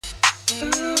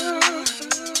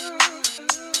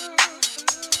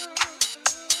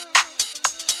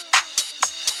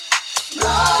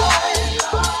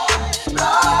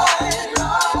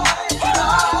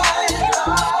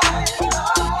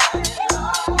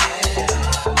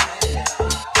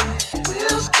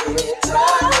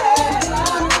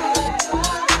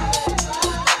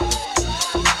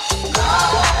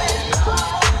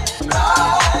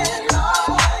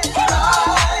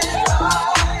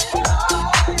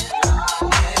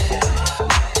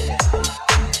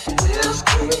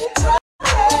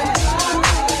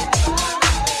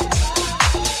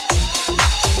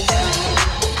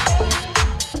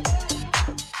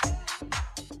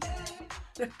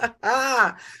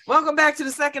Welcome back to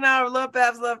the second hour of Love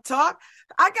Babs Love Talk.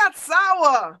 I got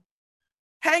Sawa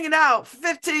hanging out for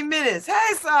 15 minutes.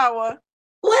 Hey, Sawa.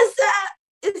 What's up?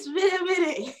 It's been a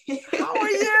minute. How are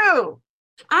you?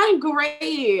 I'm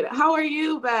great. How are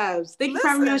you, Babs? Thank you for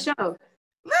having me on the show.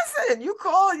 Listen, you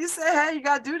call, you say, hey, you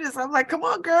got to do this. I'm like, come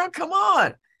on, girl, come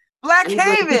on. Black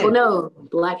Haven. People know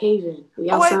Black Haven.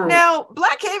 Now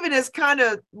Black Haven is kind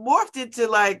of morphed into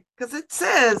because it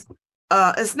says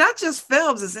it's not just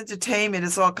films, it's entertainment,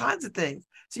 it's all kinds of things.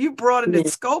 So you broadened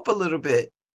its scope a little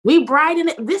bit. We brighten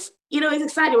it. This, it's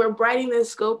exciting. We're brightening the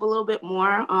scope a little bit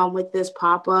more with this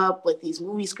pop-up, with these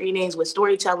movie screenings, with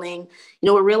storytelling.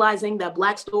 We're realizing that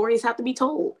Black stories have to be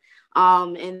told.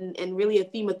 And really a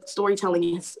theme of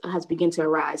storytelling has begun to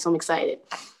arise. So I'm excited.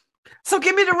 So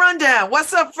give me the rundown.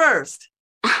 What's up first?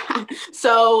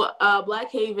 So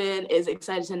Black Haven is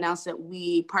excited to announce that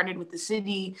we partnered with the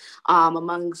city,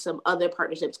 among some other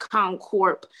partnerships,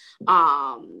 Concorp,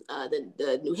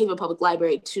 the New Haven Public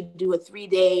Library, to do a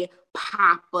 3-day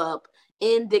pop-up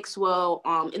in Dixwell,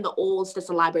 in the old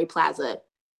Stetson Library Plaza.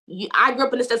 I grew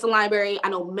up in the Stetson Library. I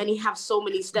know many have so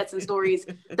many Stetson stories.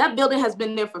 That building has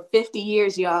been there for 50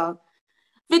 years, y'all.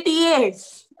 50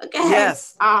 years. Okay.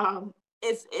 Yes.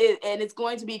 It's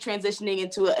going to be transitioning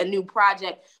into a new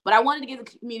project, but I wanted to give the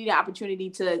community the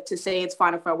opportunity to say its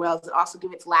final farewells and also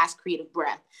give its last creative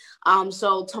breath.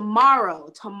 So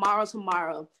tomorrow,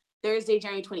 Thursday,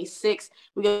 January 26th,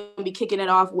 we're going to be kicking it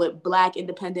off with Black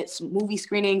independent movie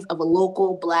screenings of a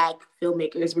local Black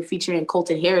filmmakers. We're featuring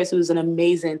Colton Harris, who's an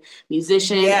amazing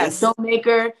musician and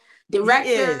filmmaker,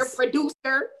 director,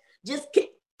 producer, just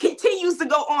continues to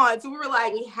go on. So we were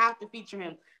like, we have to feature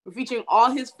him. We're featuring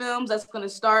all his films. That's going to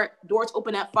start. Doors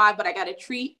open at 5, but I got a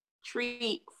treat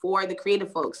for the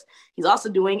creative folks. He's also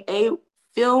doing a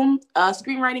film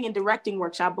screenwriting and directing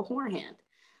workshop beforehand.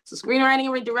 So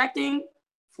screenwriting and directing,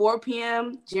 4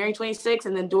 p.m., January 26th,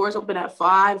 and then doors open at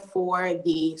 5 for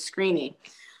the screening.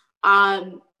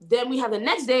 Then we have the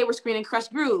next day, we're screening Crush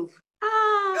Groove.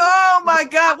 Oh my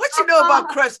God! What you know about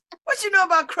Crush? What you know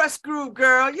about Crush Groove,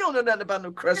 girl? You don't know nothing about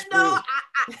no Crush Groove.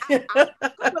 I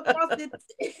come across it,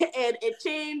 and it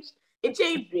changed. It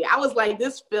changed me. I was like,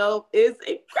 this film is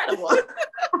incredible.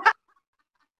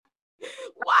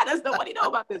 Why does nobody know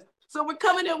about this? So we're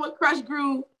coming in with Crush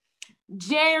Groove,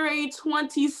 January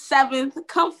 27th.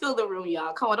 Come fill the room,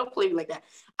 y'all. Come on, don't play me like that.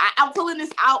 I'm pulling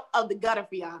this out of the gutter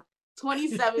for y'all.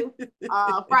 27th,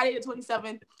 Friday the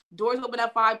 27th. Doors open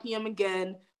at 5 p.m.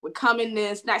 again. We're coming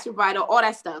in, snacks provided, all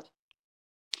that stuff.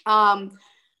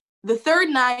 The third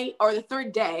night or the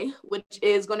third day, which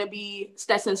is going to be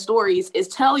Stetson Stories, is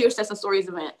Tell Your Stetson Stories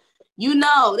event.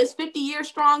 This 50-year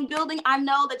strong building, I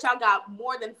know that y'all got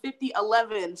more than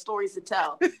 11 stories to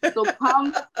tell. So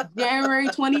come January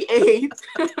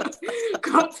 28th,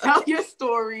 come tell your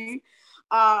story.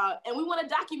 And we want to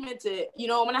document it. I'm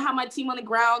going to have my team on the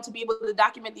ground to be able to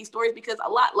document these stories, because a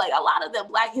lot of the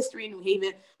Black history in New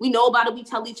Haven, we know about it. We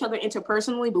tell each other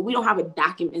interpersonally, but we don't have it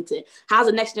documented. How's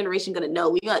the next generation going to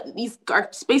know? Our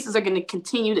spaces are going to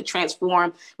continue to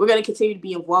transform. We're going to continue to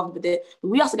be involved with it. But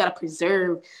we also got to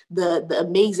preserve the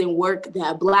amazing work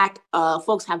that Black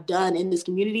folks have done in this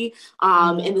community,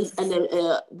 and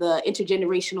the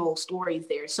intergenerational stories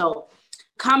there. So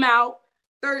come out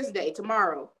Thursday,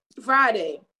 tomorrow,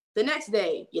 Friday, the next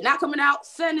day. You're not coming out,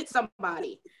 send it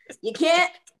somebody. You can't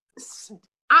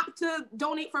opt to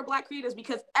donate for Black creatives,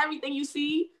 because everything you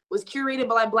see was curated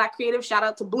by Black creatives. Shout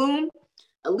out to Bloom,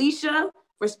 Alicia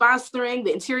for sponsoring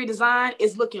the interior design.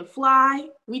 Is looking fly.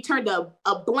 We turned a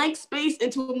blank space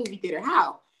into a movie theater.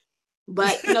 How?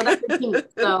 But that's the team.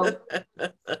 So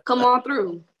come on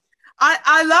through.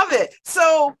 I love it.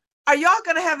 So are y'all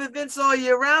gonna have events all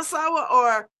year round, Sawa,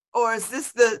 or is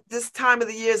this time of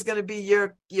the year is going to be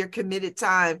your committed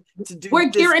time to do? We're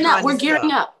gearing up. We're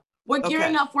gearing up. We're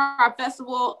gearing up for our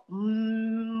festival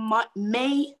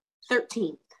May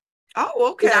 13th.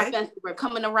 Oh, okay. We're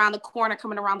coming around the corner,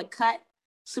 coming around the cut.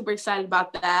 Super excited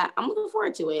about that. I'm looking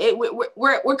forward to it.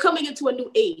 We're coming into a new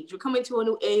age. We're coming to a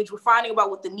new age. We're finding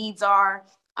about what the needs are,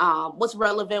 what's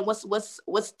relevant,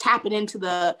 what's tapping into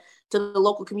the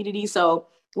local community. So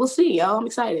we'll see, y'all. I'm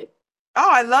excited. Oh,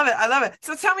 I love it. I love it.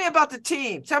 So tell me about the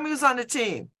team. Tell me who's on the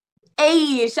team.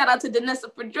 Hey, shout out to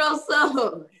Danessa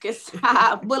Pedroso.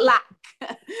 Bullock.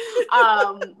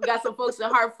 We got some folks in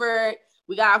Hartford.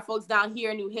 We got our folks down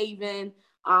here in New Haven.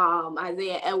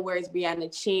 Isaiah Edwards,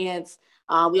 Brianna Chance.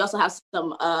 We also have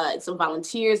some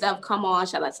volunteers that have come on.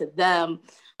 Shout out to them.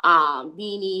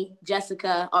 Benny,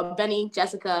 Jessica.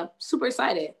 Super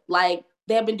excited. They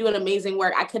have been doing amazing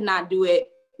work. I could not do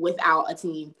it without a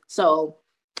team. So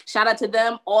shout out to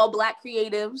them, all Black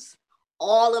creatives,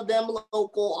 all of them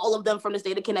local, all of them from the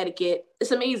state of Connecticut.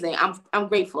 It's amazing. I'm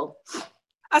grateful.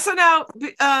 So now,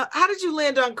 how did you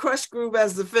land on Krush Groove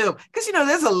as the film? Because, you know,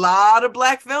 there's a lot of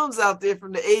Black films out there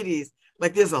from the 80s.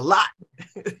 Like, there's a lot.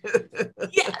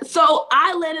 Yeah, so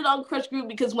I landed on Krush Groove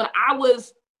because when I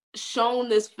was shown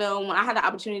this film, when I had the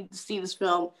opportunity to see this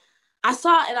film, I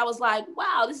saw it and I was like,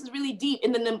 wow, this is really deep.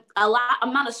 And then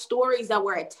amount of stories that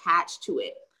were attached to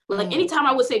it. Like anytime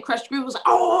I would say Krush Groove, it was like,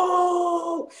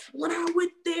 oh, when I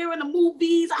went there in the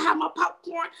movies, I had my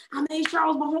popcorn. I made sure I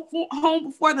was home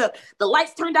before the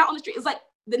lights turned out on the street. It's like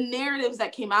the narratives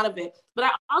that came out of it. But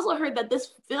I also heard that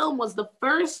this film was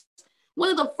one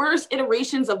of the first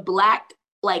iterations of Black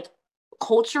like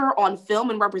culture on film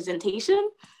and representation.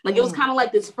 Like it was kind of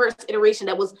like this first iteration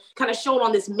that was kind of shown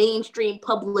on this mainstream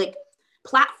public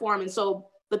platform. And so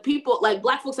the people, like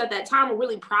Black folks at that time, were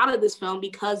really proud of this film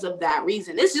because of that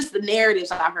reason. It's just the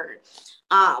narratives I heard.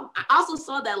 I also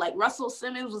saw that like Russell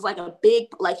Simmons was like a big,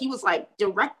 like he was like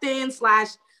directing / like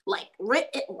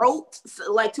wrote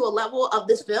like to a level of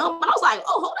this film. And I was like,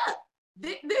 oh, hold up.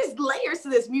 There's layers to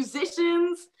this.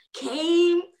 Musicians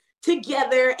came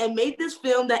together and made this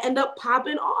film that ended up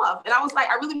popping off. And I was like,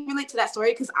 I really relate to that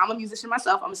story because I'm a musician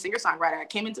myself. I'm a singer-songwriter. I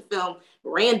came into film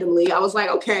randomly. I was like,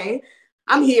 okay,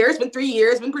 I'm here. It's been 3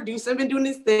 years, been producing, been doing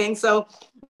this thing. So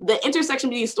the intersection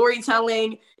between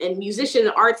storytelling and musician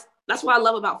and arts, that's what I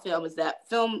love about film, is that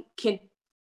film can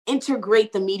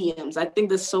integrate the mediums. I think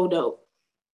that's so dope.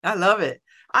 I love it.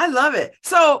 I love it.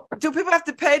 So do people have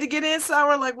to pay to get in,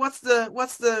 Sour? Like what's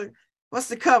the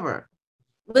cover?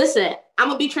 Listen, I'm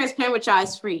gonna be transparent with y'all,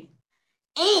 it's free.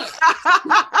 And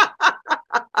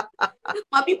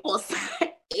my people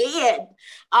say, and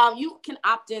you can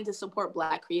opt in to support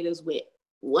Black creatives with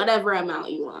whatever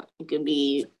amount you want. It could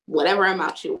be whatever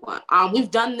amount you want.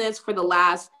 We've done this for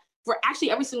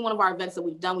actually every single one of our events that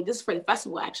we've done. We did this for the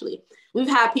festival, actually. We've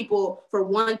had people for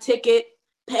one ticket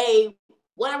pay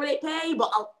whatever they pay, but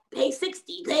I'll pay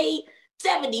 60, pay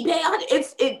 70, pay 100.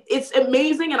 It's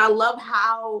amazing, and I love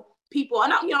how people, I'm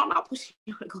not pushing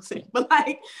you to go sing, but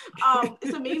like,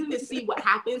 it's amazing to see what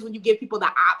happens when you give people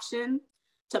the option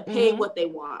to pay what they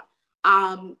want.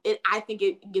 I think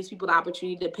it gives people the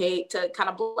opportunity to pay to kind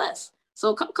of bless.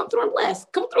 So come through and bless.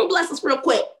 Come through and bless us real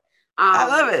quick. I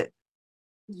love it.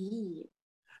 Yeah.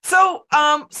 So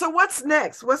what's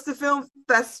next? What's the film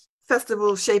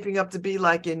festival shaping up to be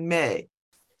like in May?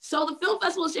 So the film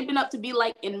festival is shaping up to be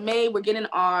like in May. We're getting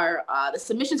the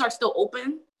submissions are still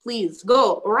open. Please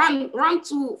go run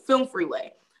to Film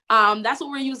Freeway. That's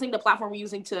what we're using, the platform we're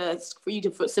using for you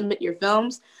to submit your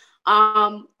films.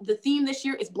 The theme this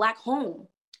year is Black Home.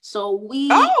 So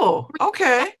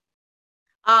okay.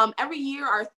 Every year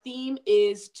our theme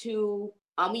is to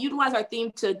we utilize our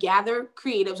theme to gather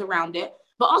creatives around it,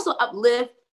 but also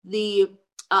uplift the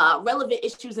relevant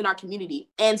issues in our community.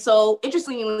 And so,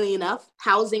 interestingly enough,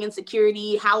 housing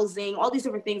insecurity, housing, all these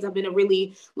different things have been a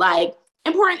really like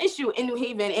important issue in New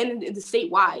Haven and in the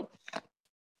statewide.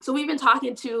 So we've been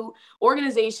talking to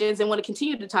organizations and want to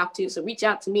continue to talk to. So reach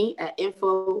out to me at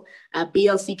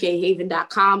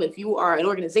info@blckhaven.com if you are an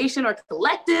organization or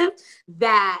collective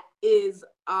that is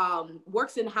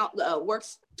works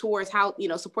towards how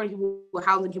supporting people with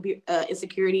housing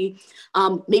insecurity,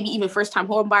 maybe even first-time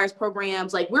home buyers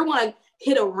programs. Like we want to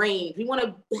hit a range. We want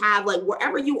to have like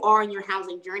wherever you are in your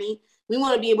housing journey, we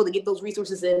want to be able to get those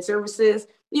resources and services,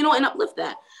 and uplift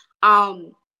that.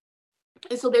 And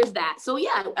so there's that. So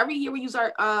yeah, every year we use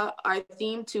our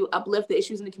theme to uplift the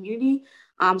issues in the community.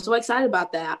 I'm so excited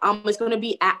about that. It's going to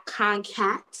be at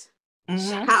Concat.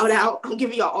 Shout out. I'm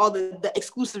giving y'all all the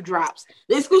exclusive drops.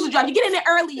 The exclusive drop. You get in there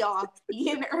early, y'all. You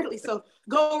get in there early. So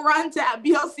go run to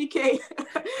BLCK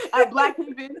at Black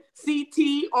Haven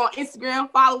CT on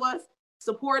Instagram. Follow us.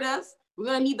 Support us. We're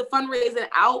going to need the fundraising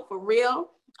out for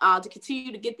real to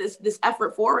continue to get this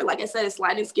effort forward. Like I said, it's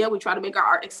sliding scale. We try to make our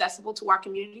art accessible to our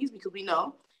communities because we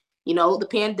know, the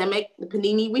pandemic, the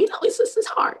panini, we know it's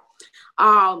hard.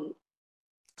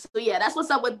 So yeah, that's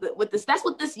what's up with this. That's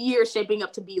what this year is shaping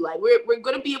up to be like. We're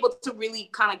going to be able to really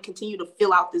kind of continue to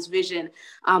fill out this vision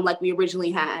like we originally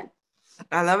had.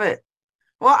 I love it.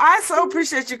 Well, I so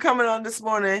appreciate you coming on this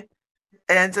morning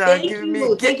and giving me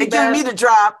the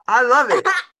drop. I love it.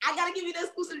 I gotta give you the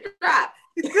exclusive drop.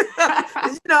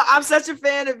 I'm such a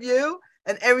fan of you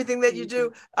and everything that you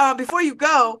do. Before you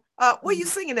go, what are you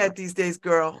singing at these days,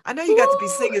 girl? I know you got to be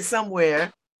singing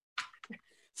somewhere.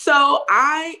 So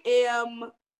I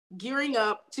am gearing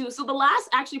up to, the last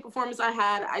actually performance I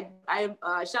had, I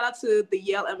shout out to the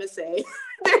Yale MSA.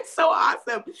 They're so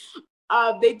awesome.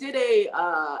 They did a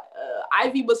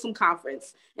Ivy Muslim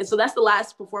conference. And so that's the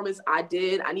last performance I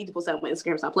did. I need to post that on my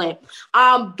Instagram, stop playing.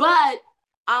 But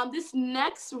This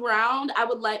next round,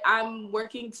 I'm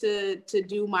working to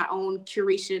do my own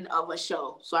curation of a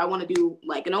show. So I want to do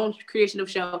like an own creation of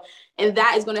show, and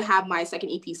that is going to have my second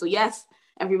EP. So yes,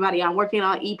 everybody, I'm working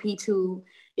on EP2.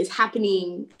 It's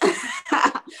happening.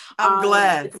 I'm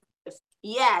glad.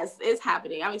 Yes, it's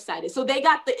happening. I'm excited. So they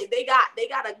got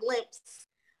a glimpse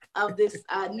of this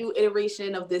new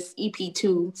iteration of this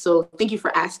EP2. So thank you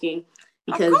for asking.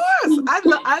 Because of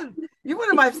course, you're one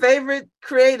of my favorite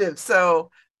creatives. So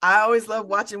I always love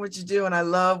watching what you do, and I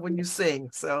love when you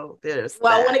sing. So there's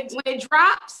when it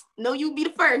drops, no, you be the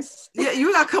first. Yeah,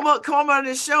 you gotta come on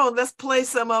this show and let's play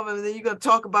some of them, and then you're gonna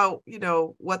talk about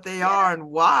what they are and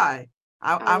why.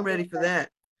 I'm ready for that.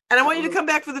 And I want you to come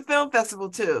back for the film festival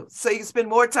too, so you can spend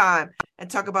more time and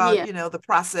talk about the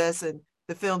process and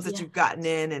the films that you've gotten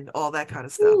in and all that kind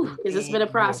of stuff. Because it's been a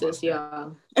process,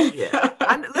 y'all. Yeah.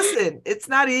 Listen, it's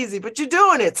not easy, but you're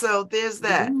doing it. So there's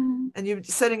that. And you're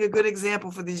setting a good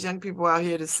example for these young people out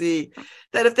here to see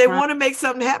that if they want to make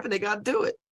something happen, they got to do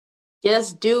it.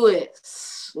 Just do it.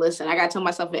 Listen, I got to tell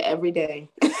myself it every day.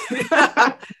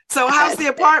 So how's the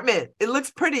apartment? It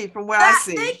looks pretty from where I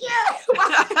see. Thank you.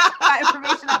 My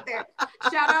information up there.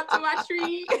 Shout out to my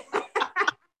tree.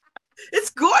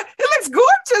 It's good. It looks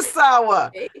gorgeous,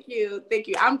 Sawa. Thank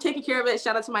you. I'm taking care of it.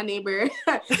 Shout out to my neighbor.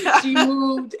 She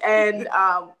moved and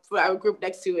for our group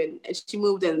next to it, and she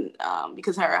moved and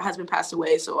because her husband passed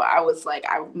away. So I was like,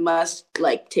 I must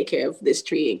take care of this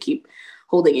tree and keep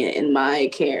holding it in my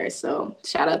care. So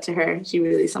shout out to her. She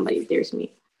really is somebody dear to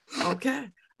me. Okay.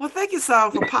 Well, thank you,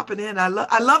 Sawa, for popping in. I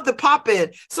love the pop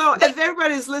in. So if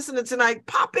everybody's listening tonight,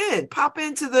 pop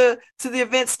into the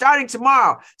event starting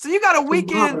tomorrow. So you got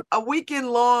a weekend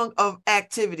long of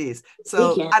activities.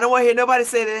 So I don't want to hear nobody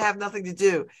say they have nothing to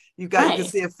do. You can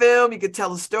see a film, you could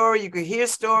tell a story, you could hear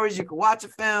stories, you could watch a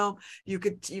film, you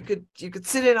could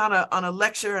sit in on a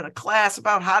lecture and a class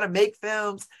about how to make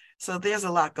films. So there's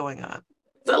a lot going on.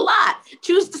 It's a lot.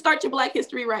 Choose to start your Black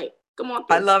History right. Come on.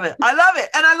 I love it.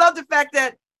 And I love the fact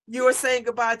that you are saying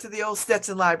goodbye to the old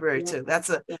Stetson Library too. That's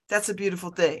a beautiful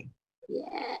thing.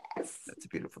 Yes. That's a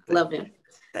beautiful thing. Love it.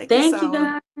 Thank you,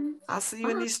 guys. I'll see you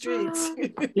in these streets.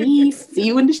 Peace. See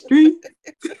you in the street.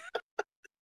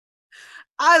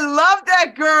 I love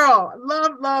that girl.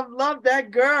 Love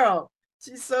that girl.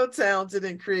 She's so talented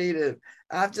and creative.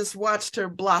 I've just watched her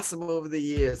blossom over the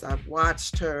years. I've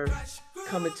watched her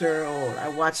come into her own. I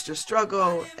watched her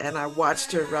struggle and I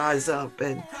watched her rise up.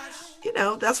 And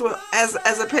that's what, as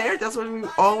a parent, that's what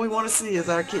all we want to see is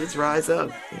our kids rise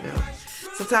up.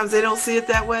 Sometimes they don't see it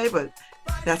that way, but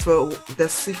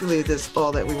that's secretly that's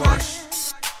all that we want.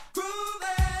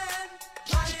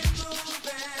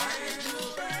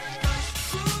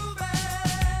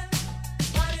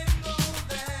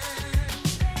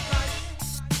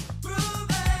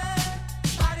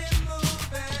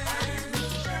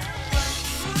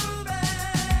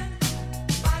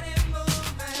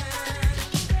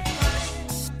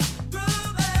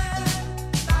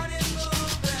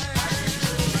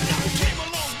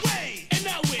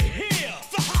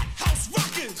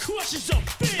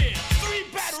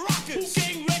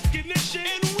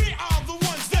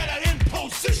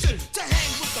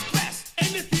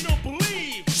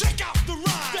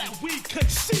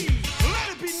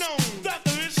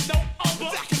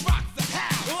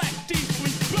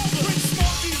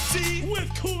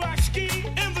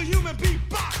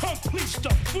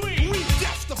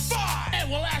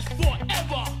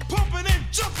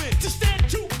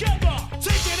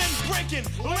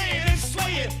 Laying and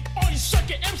slaying, all you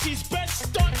sucker MCs best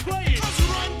start playing. Cause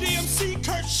Run DMC,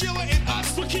 Kurt Schiller, and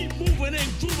us will keep moving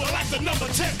and grooving like the number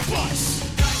 10 bus.